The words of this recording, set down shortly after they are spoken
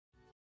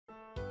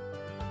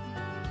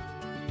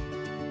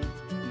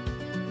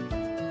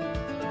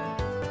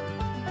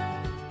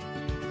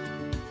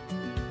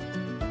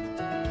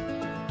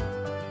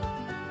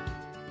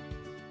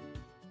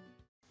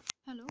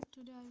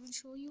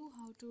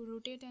to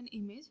rotate an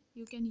image,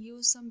 you can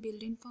use some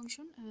built-in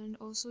function, and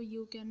also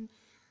you can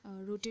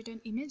rotate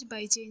an image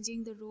by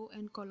changing the row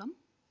and column.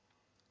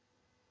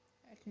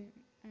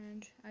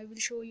 And I will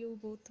show you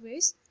both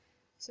ways.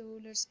 So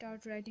let's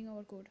start writing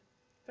our code.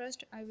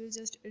 First, I will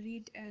just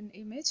read an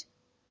image.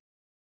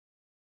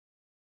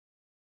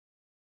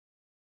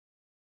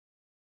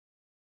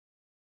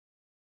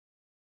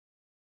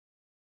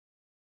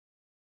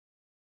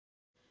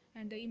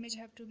 And the image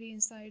have to be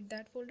inside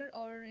that folder,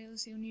 or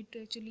else you need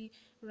to actually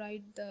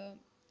write the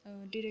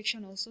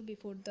direction also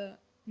before the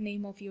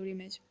name of your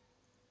image.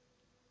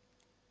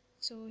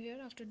 So here,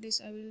 after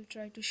this, I will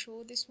try to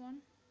show this one.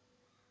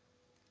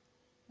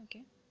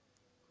 Okay,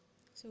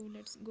 so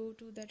let's go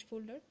to that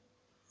folder,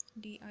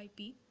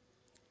 DIP,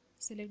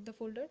 select the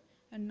folder,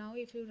 and now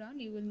if you run,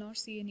 you will not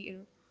see any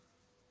error.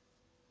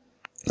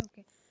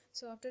 Okay,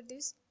 so after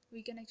this,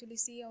 we can actually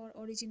see our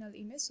original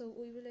image. So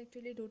we will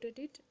actually rotate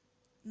it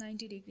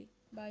 90 degree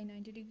by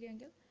 90 degree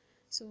angle.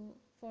 So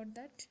for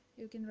that,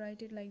 you can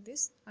write it like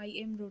this: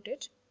 im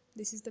rotate.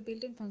 This is the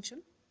built-in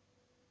function.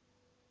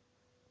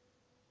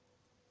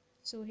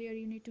 So here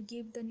you need to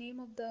give the name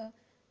of the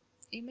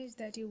image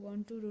that you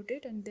want to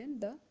rotate and then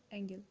the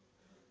angle.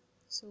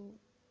 So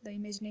the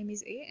image name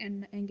is A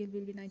and angle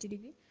will be 90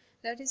 degree.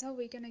 That is how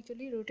we can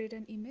actually rotate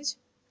an image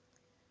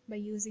by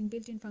using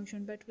built-in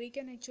function. But we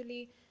can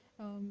actually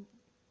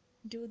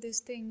do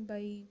this thing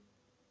by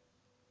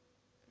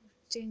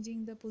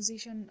changing the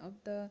position of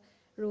the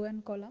row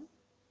and column.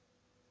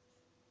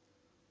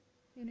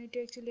 You need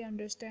to actually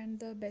understand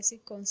the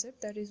basic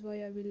concept. That is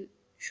why I will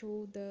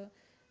show the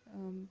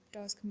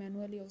task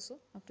manually also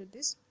after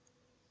this.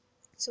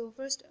 So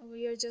first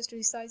we are just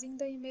resizing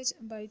the image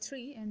by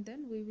 3, and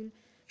then we will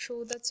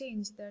show the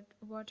change, that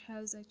what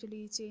has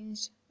actually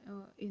changed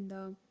in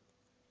the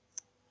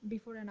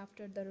before and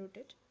after the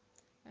rotate.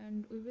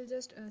 And we will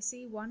just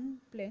see one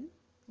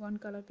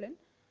color plane,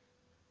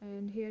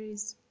 and here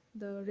is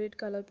the red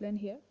color plane.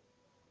 Here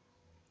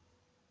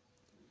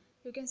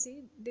you can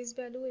see this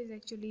value is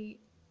actually,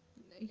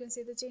 you can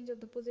see the change of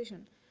the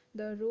position.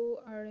 The row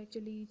are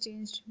actually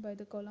changed by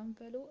the column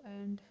value,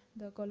 and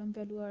the column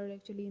value are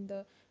actually in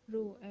the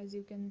row, as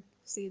you can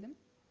see them.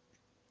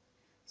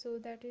 So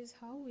that is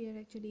how we are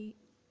actually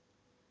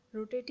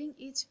rotating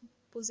each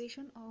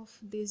position of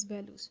these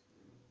values.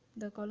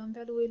 The column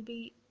value will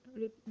be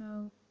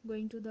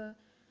going to the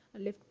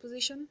left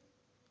position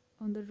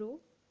on the row,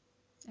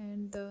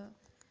 and the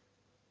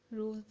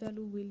row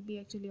value will be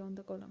actually on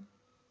the column.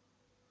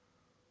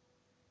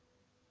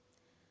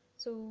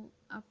 So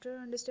after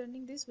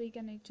understanding this, we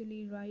can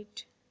actually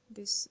write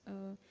this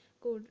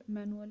code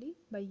manually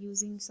by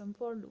using some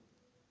for loop.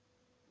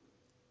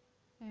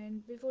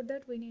 And before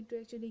that, we need to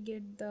actually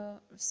get the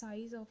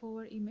size of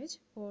our image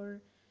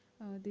for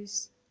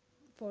this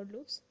for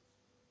loops.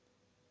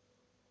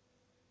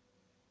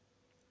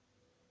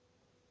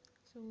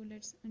 So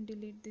let's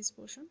delete this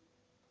portion.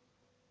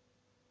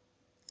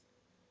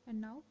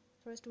 And now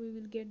first we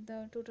will get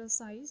the total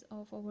size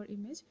of our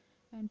image,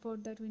 and for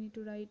that we need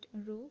to write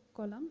row,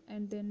 column,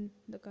 and then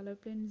the color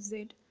plane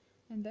Z,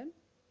 and then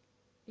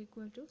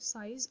equal to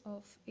size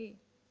of A.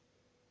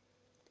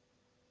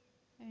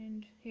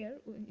 And here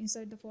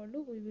inside the for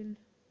loop we will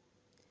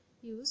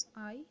use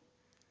I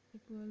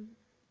equal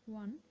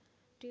 1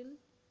 till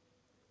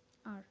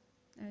R,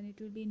 and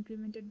it will be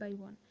incremented by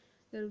 1.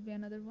 There will be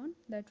another one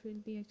that will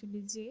be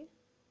actually J,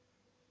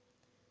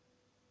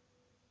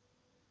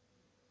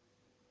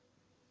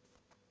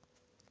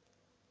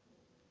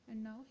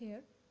 and now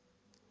here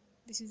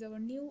this is our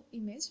new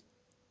image,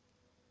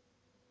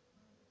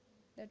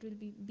 that will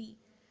be B,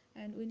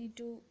 and we need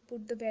to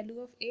put the value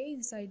of A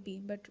inside B,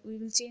 but we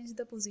will change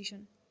the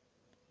position.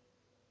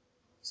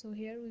 So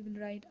here we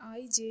will write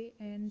I, J,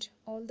 and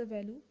all the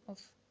value of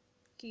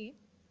K,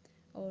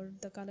 or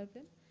the color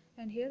plane,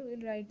 and here we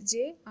will write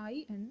J,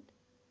 I, and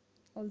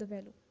all the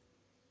value.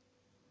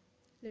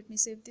 Let me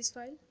save this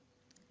file.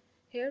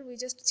 Here we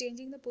just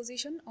changing the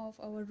position of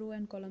our row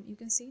and column. You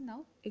can see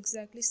now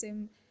exactly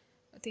same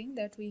thing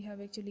that we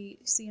have actually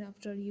seen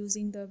after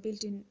using the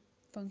built-in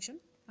function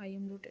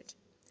im rotate.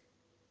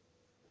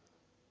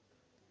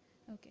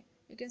 Okay,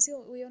 you can see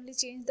we only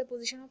change the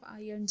position of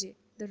I and J,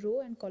 the row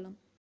and column.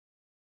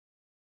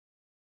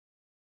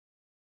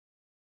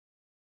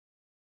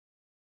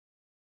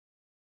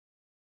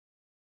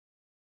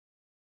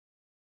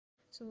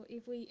 So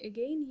if we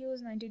again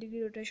use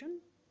 90-degree rotation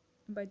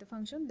by the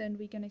function, then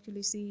we can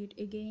actually see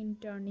it again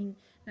turning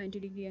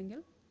 90-degree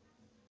angle.